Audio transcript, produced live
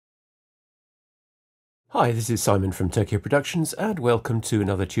Hi, this is Simon from Tokyo Productions and welcome to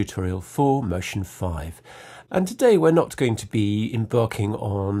another tutorial for Motion 5. And today we're not going to be embarking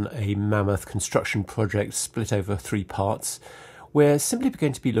on a mammoth construction project split over 3 parts. We're simply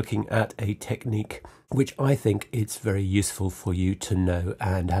going to be looking at a technique which I think it's very useful for you to know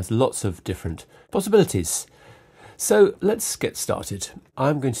and has lots of different possibilities. So let's get started.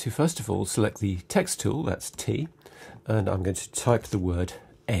 I'm going to first of all select the text tool, that's T, and I'm going to type the word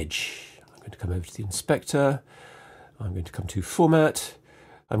edge. I'm going to come over to the inspector, I'm going to come to format,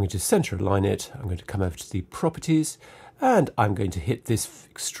 I'm going to center align it, I'm going to come over to the properties, and I'm going to hit this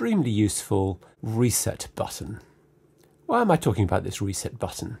extremely useful reset button. Why am I talking about this reset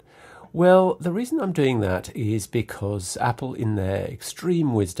button? Well, the reason I'm doing that is because Apple in their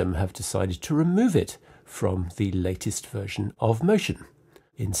extreme wisdom have decided to remove it from the latest version of Motion.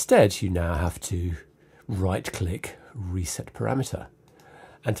 Instead, you now have to right-click reset parameter.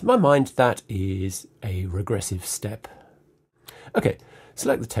 And to my mind, that is a regressive step. Okay,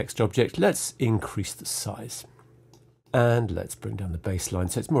 select the text object. Let's increase the size. And let's bring down the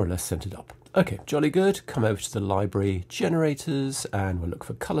baseline so it's more or less centered up. Okay, jolly good. Come over to the library generators and we'll look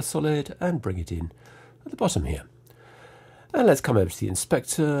for color solid and bring it in at the bottom here. And let's come over to the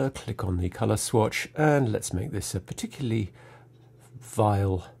inspector, click on the color swatch, and let's make this a particularly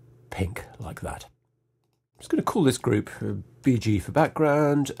vile pink like that. I'm just going to call this group BG for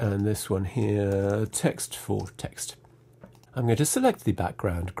background, and this one here text for text. I'm going to select the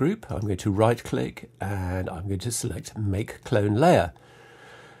background group, I'm going to right click, and I'm going to select Make Clone Layer.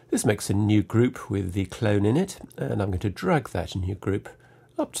 This makes a new group with the clone in it, and I'm going to drag that new group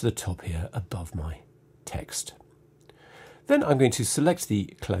up to the top here above my text. Then I'm going to select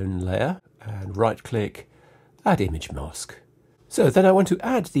the clone layer and right click, Add Image Mask. So then I want to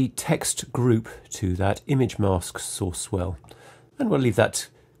add the text group to that image mask source well, and we'll leave that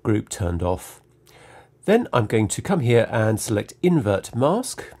group turned off. Then I'm going to come here and select Invert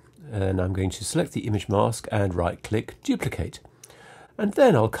Mask, and I'm going to select the image mask and right click Duplicate. And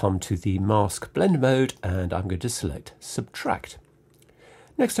then I'll come to the mask blend mode and I'm going to select Subtract.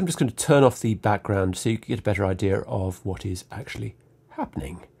 Next I'm just going to turn off the background so you can get a better idea of what is actually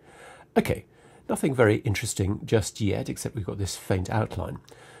happening. Okay. Nothing very interesting just yet, except we've got this faint outline.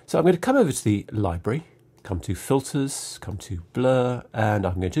 So I'm going to come over to the library, come to filters, come to blur, and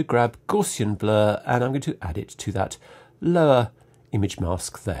I'm going to grab Gaussian blur and I'm going to add it to that lower image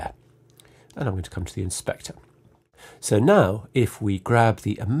mask there. And I'm going to come to the inspector. So now if we grab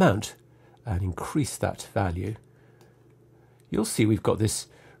the amount and increase that value, you'll see we've got this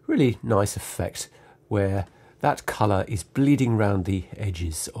really nice effect where that color is bleeding around the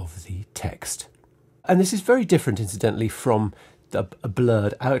edges of the text. And this is very different, incidentally, from a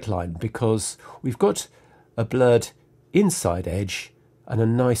blurred outline because we've got a blurred inside edge and a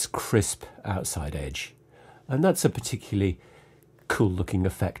nice crisp outside edge. And that's a particularly cool looking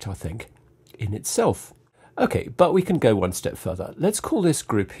effect, I think, in itself. Okay, but we can go one step further. Let's call this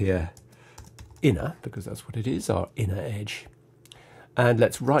group here inner, because that's what it is, our inner edge. And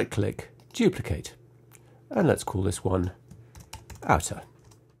let's right click, duplicate. And let's call this one outer.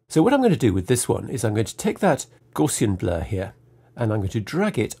 So what I'm going to do with this one is I'm going to take that Gaussian blur here and I'm going to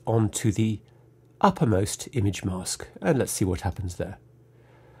drag it onto the uppermost image mask, and let's see what happens there.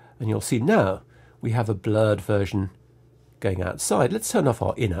 And you'll see now we have a blurred version going outside. Let's turn off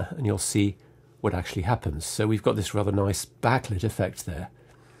our inner and you'll see what actually happens. So we've got this rather nice backlit effect there.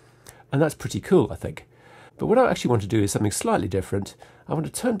 And that's pretty cool, I think. But what I actually want to do is something slightly different. I want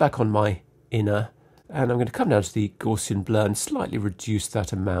to turn back on my inner and I'm going to come down to the Gaussian blur and slightly reduce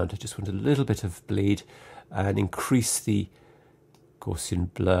that amount. I just want a little bit of bleed and increase the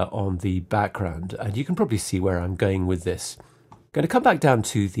Gaussian blur on the background. And you can probably see where I'm going with this. I'm going to come back down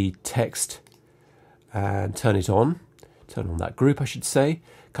to the text and turn on that group, I should say.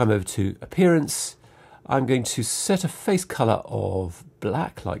 Come over to Appearance. I'm going to set a face color of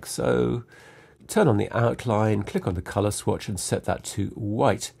black, like so. Turn on the outline, click on the color swatch and set that to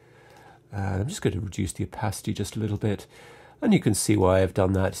white. And I'm just going to reduce the opacity just a little bit. And you can see why I've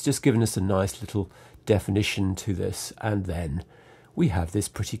done that. It's just given us a nice little definition to this. And then we have this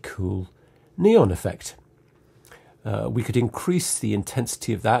pretty cool neon effect. We could increase the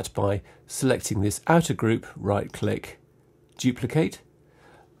intensity of that by selecting this outer group, right click, duplicate.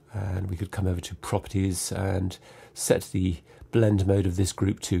 And we could come over to properties and set the blend mode of this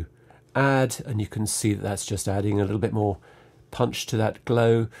group to add. And you can see that that's just adding a little bit more punch to that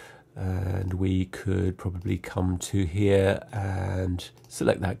glow. And we could probably come to here and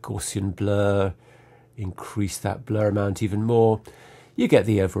select that Gaussian blur, increase that blur amount even more. You get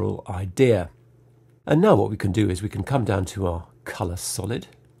the overall idea. And now what we can do is we can come down to our color solid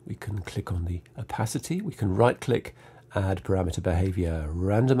we can click on the opacity, we can right click, add parameter behavior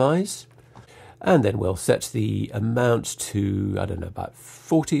randomize, and then we'll set the amount to, I don't know, about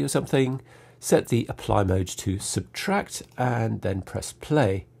 40 or something, set the apply mode to subtract, and then press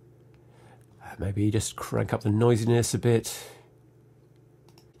play. Maybe just crank up the noisiness a bit.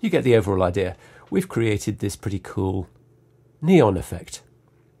 You get the overall idea. We've created this pretty cool neon effect.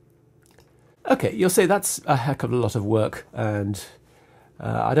 Okay, you'll say that's a heck of a lot of work, and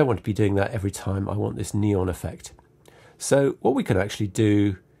I don't want to be doing that every time I want this neon effect. So what we can actually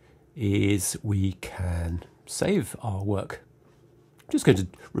do is we can save our work. I'm just going to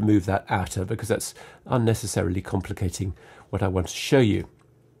remove that outer because that's unnecessarily complicating what I want to show you.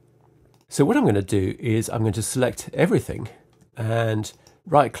 So what I'm going to do is I'm going to select everything and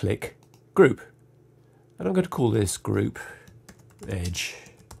right click group, and I'm going to call this group edge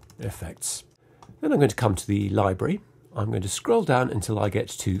effects. Then I'm going to come to the library. I'm going to scroll down until I get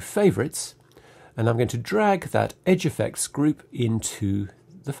to favorites, and I'm going to drag that edge effects group into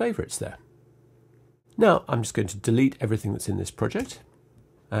the favorites there. Now I'm just going to delete everything that's in this project,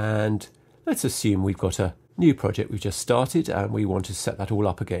 and let's assume we've got a new project we've just started and we want to set that all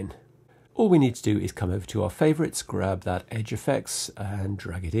up again. All we need to do is come over to our favorites, grab that edge effects and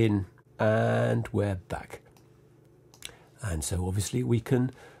drag it in, and we're back. And so obviously we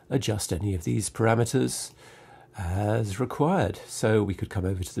can adjust any of these parameters as required. So we could come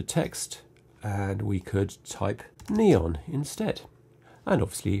over to the text and we could type neon instead. And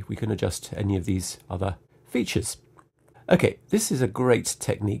obviously we can adjust any of these other features. Okay, this is a great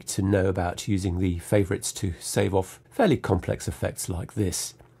technique to know about, using the favorites to save off fairly complex effects like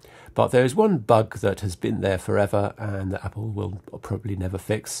this. But there is one bug that has been there forever and that Apple will probably never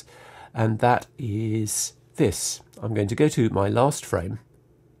fix, and that is this. I'm going to go to my last frame,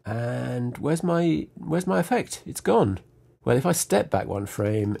 and where's my effect? It's gone. Well, if I step back one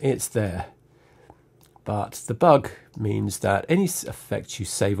frame, it's there. But the bug means that any effect you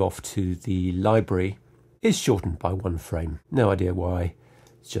save off to the library is shortened by one frame. No idea why.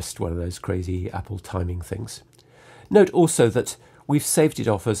 It's just one of those crazy Apple timing things. Note also that we've saved it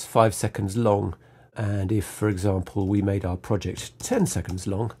off as 5 seconds long, and if, for example, we made our project 10 seconds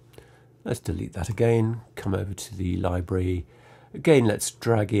long, let's delete that again, come over to the library. Again, let's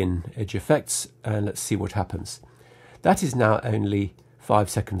drag in edge effects and let's see what happens. That is now only 5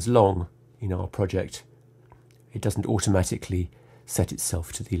 seconds long in our project. It doesn't automatically set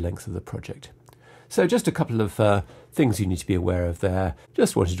itself to the length of the project. So just a couple of things you need to be aware of there.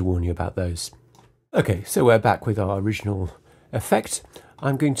 Just wanted to warn you about those. Okay, so we're back with our original effect.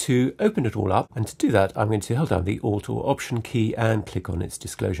 I'm going to open it all up, and to do that I'm going to hold down the Alt or Option key and click on its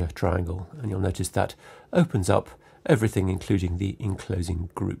disclosure triangle, and you'll notice that opens up everything including the enclosing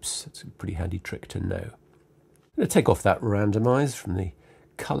groups. It's a pretty handy trick to know. I'm going to take off that randomize from the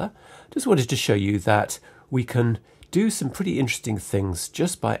colour. Just wanted to show you that we can do some pretty interesting things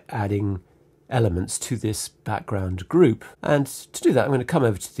just by adding elements to this background group. And to do that, I'm going to come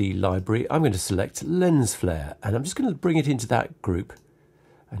over to the library. I'm going to select lens flare, and I'm just going to bring it into that group,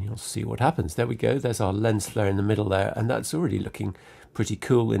 and you'll see what happens. There we go. There's our lens flare in the middle there, and that's already looking pretty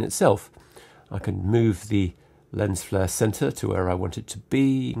cool in itself. I can move the lens flare center to where I want it to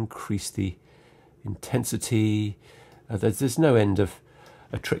be, increase the intensity. There's no end of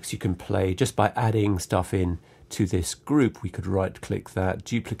tricks you can play just by adding stuff in to this group. We could right click that,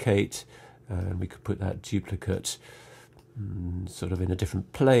 duplicate, and we could put that duplicate sort of in a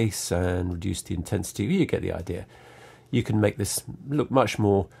different place and reduce the intensity. You get the idea. You can make this look much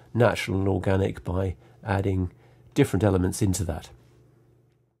more natural and organic by adding different elements into that.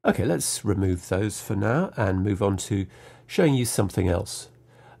 Okay, let's remove those for now and move on to showing you something else.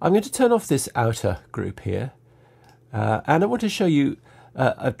 I'm going to turn off this outer group here, and I want to show you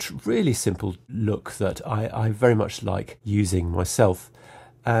a really simple look that I very much like using myself.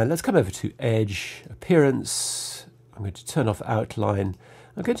 Let's come over to Edge, Appearance. I'm going to turn off Outline.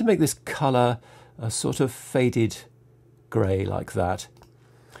 I'm going to make this colour a sort of faded grey like that.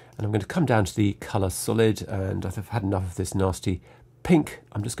 And I'm going to come down to the Colour Solid, and I've had enough of this nasty pink.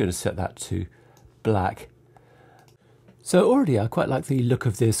 I'm just going to set that to black. So already I quite like the look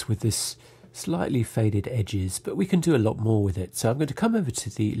of this with this slightly faded edges, but we can do a lot more with it. So I'm going to come over to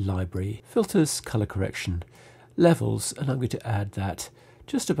the library, Filters, Colour Correction, Levels, and I'm going to add that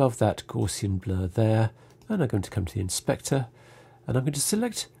just above that Gaussian blur there, and I'm going to come to the inspector, and I'm going to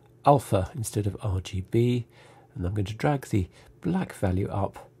select alpha instead of RGB, and I'm going to drag the black value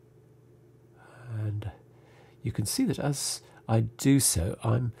up, and you can see that as I do so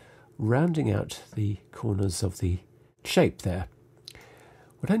I'm rounding out the corners of the shape there.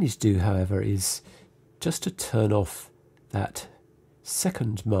 What I need to do, however, is just to turn off that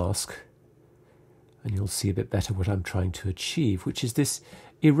second mask, and you'll see a bit better what I'm trying to achieve, which is this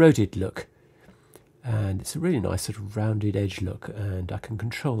eroded look. And it's a really nice sort of rounded edge look, and I can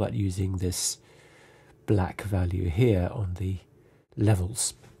control that using this black value here on the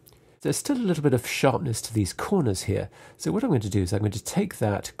levels. There's still a little bit of sharpness to these corners here, so what I'm going to do is I'm going to take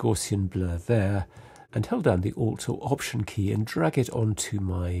that Gaussian blur there and hold down the Alt or Option key and drag it onto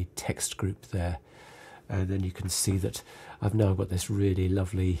my text group there. And then you can see that I've now got this really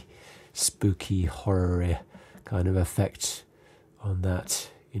lovely spooky horror kind of effect on that.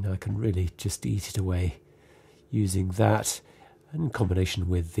 You know, I can really just eat it away using that in combination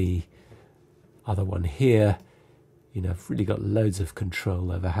with the other one here. You know, I've really got loads of control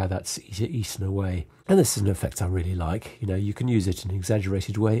over how that's eaten away. And this is an effect I really like. You know, you can use it in an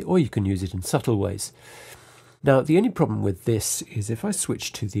exaggerated way or you can use it in subtle ways. Now, the only problem with this is if I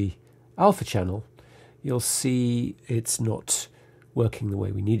switch to the alpha channel, you'll see it's not working the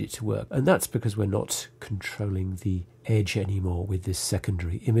way we need it to work. And that's because we're not controlling the edge anymore with this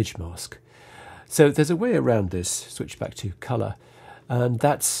secondary image mask. So there's a way around this, switch back to color, and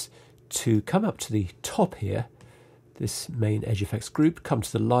that's to come up to the top here, this main edge effects group, come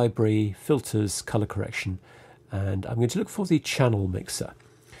to the library, filters, color correction, and I'm going to look for the channel mixer.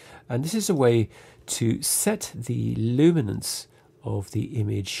 And this is a way to set the luminance of the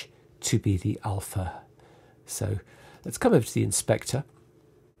image to be the alpha. So let's come over to the inspector.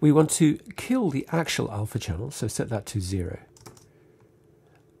 We want to kill the actual alpha channel, so set that to 0.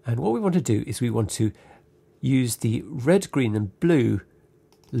 And what we want to do is we want to use the red, green and blue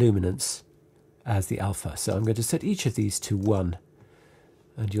luminance as the alpha. So I'm going to set each of these to 1.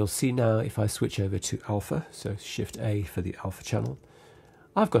 And you'll see now if I switch over to alpha, so Shift A for the alpha channel,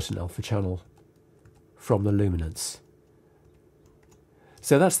 I've got an alpha channel from the luminance.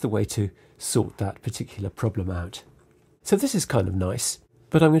 So that's the way to sort that particular problem out. So this is kind of nice,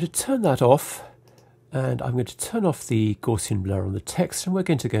 but I'm going to turn that off, and I'm going to turn off the Gaussian blur on the text, and we're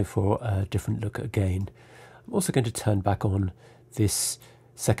going to go for a different look again. I'm also going to turn back on this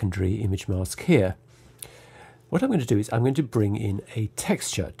secondary image mask here. What I'm going to do is I'm going to bring in a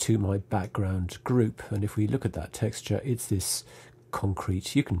texture to my background group, and if we look at that texture, it's this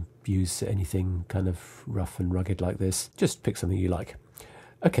concrete. You can use anything kind of rough and rugged like this. Just pick something you like.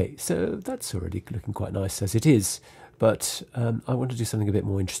 Okay, so that's already looking quite nice as it is, but I want to do something a bit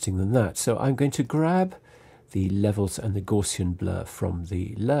more interesting than that. So I'm going to grab the levels and the Gaussian blur from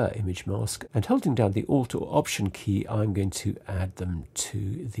the Blur image mask, and holding down the Alt or Option key, I'm going to add them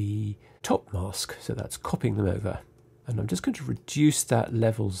to the top mask. So that's copying them over. And I'm just going to reduce that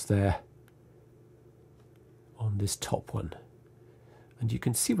levels there on this top one. And you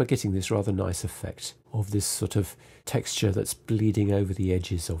can see we're getting this rather nice effect of this sort of texture that's bleeding over the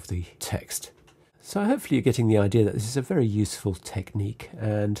edges of the text. So hopefully you're getting the idea that this is a very useful technique,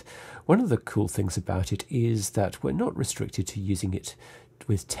 and one of the cool things about it is that we're not restricted to using it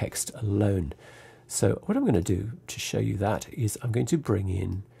with text alone. So what I'm going to do to show you that is I'm going to bring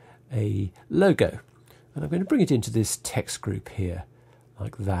in a logo, and I'm going to bring it into this text group here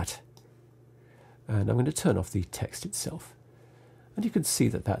like that, and I'm going to turn off the text itself. And you can see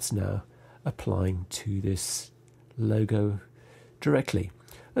that that's now applying to this logo directly.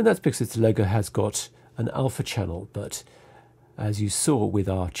 And that's because the logo has got an alpha channel, but as you saw with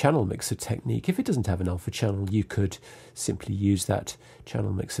our channel mixer technique, if it doesn't have an alpha channel, you could simply use that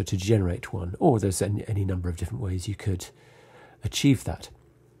channel mixer to generate one, or there's any number of different ways you could achieve that.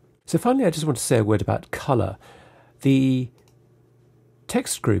 So finally, I just want to say a word about color. The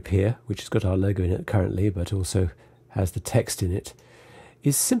text group here, which has got our logo in it currently, but also has the text in it,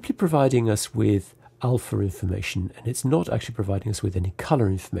 is simply providing us with alpha information, and it's not actually providing us with any color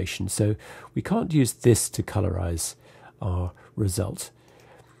information. So we can't use this to colorize our result.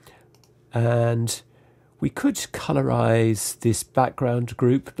 And we could colorize this background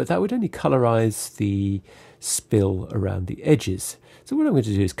group, but that would only colorize the spill around the edges. So what I'm going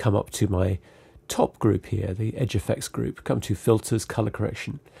to do is come up to my top group here, the edge effects group, come to filters, color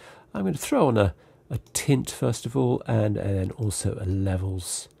correction. I'm going to throw on a tint first of all, and then also a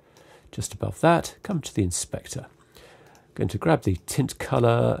levels just above that. Come to the inspector. I'm going to grab the tint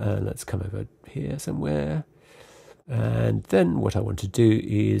color, and let's come over here somewhere. And then what I want to do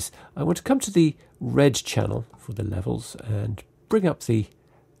is I want to come to the red channel for the levels and bring up the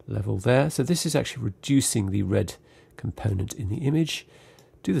level there. So this is actually reducing the red component in the image.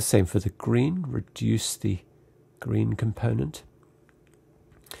 Do the same for the green, reduce the green component.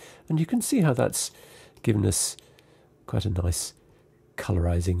 And you can see how that's given us quite a nice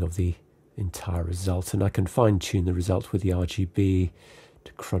colorizing of the entire result. And I can fine-tune the result with the RGB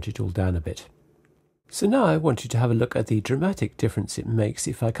to crunch it all down a bit. So now I want you to have a look at the dramatic difference it makes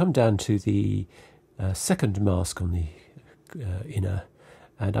if I come down to the second mask on the inner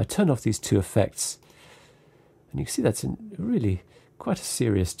and I turn off these two effects, and you can see that's really quite a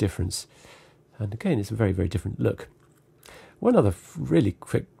serious difference, and again it's a very, very different look. One other really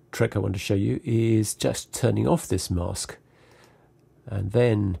quick trick I want to show you is just turning off this mask, and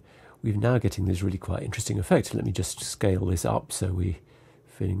then we're now getting this really quite interesting effect. Let me just scale this up so we're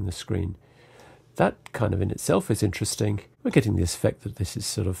filling the screen. That kind of in itself is interesting. We're getting this effect that this is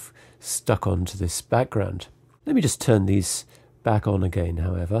sort of stuck onto this background. Let me just turn these back on again,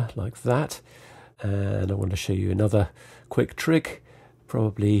 however, like that. And I want to show you another quick trick,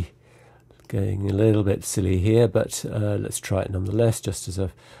 probably going a little bit silly here, but let's try it nonetheless, just as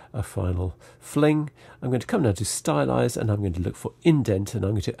a final fling. I'm going to come down to Stylize, and I'm going to look for Indent, and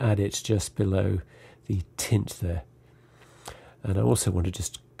I'm going to add it just below the tint there. And I also want to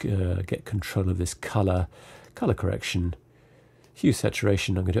just get control of this color correction, hue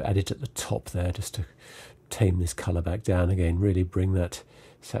saturation. I'm going to add it at the top there, just to tame this color back down again, really bring that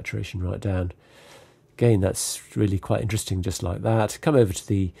saturation right down. Again, that's really quite interesting, just like that. Come over to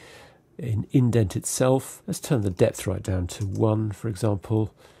the indent itself. Let's turn the depth right down to 1, for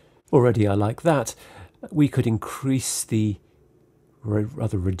example. Already I like that. We could increase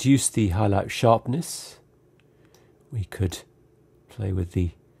rather reduce the highlight sharpness. We could play with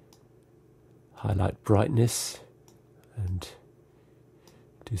the highlight brightness and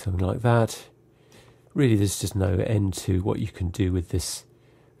do something like that. Really, there's just no end to what you can do with this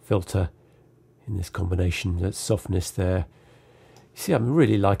filter in this combination. That softness there. You see, I'm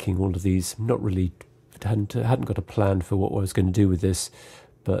really liking all of these. Not really, hadn't got a plan for what I was going to do with this,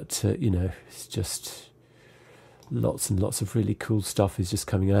 but you know, it's just lots and lots of really cool stuff is just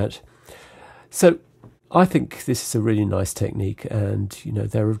coming out. So I think this is a really nice technique, and you know,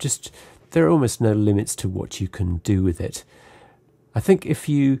 there are almost no limits to what you can do with it. I think if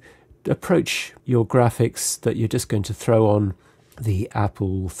you approach your graphics that you're just going to throw on the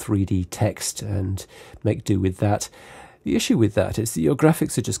Apple 3D text and make do with that, the issue with that is that your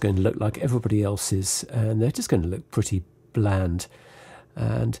graphics are just going to look like everybody else's, and they're just going to look pretty bland.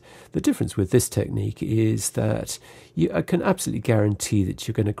 And the difference with this technique is that I can absolutely guarantee that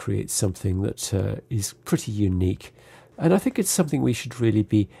you're going to create something that is pretty unique. And I think it's something we should really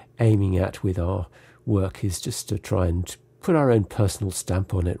be aiming at with our work, is just to try and put our own personal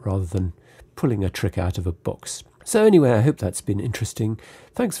stamp on it rather than pulling a trick out of a box. So anyway, I hope that's been interesting.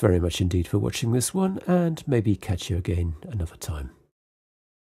 Thanks very much indeed for watching this one, and maybe catch you again another time.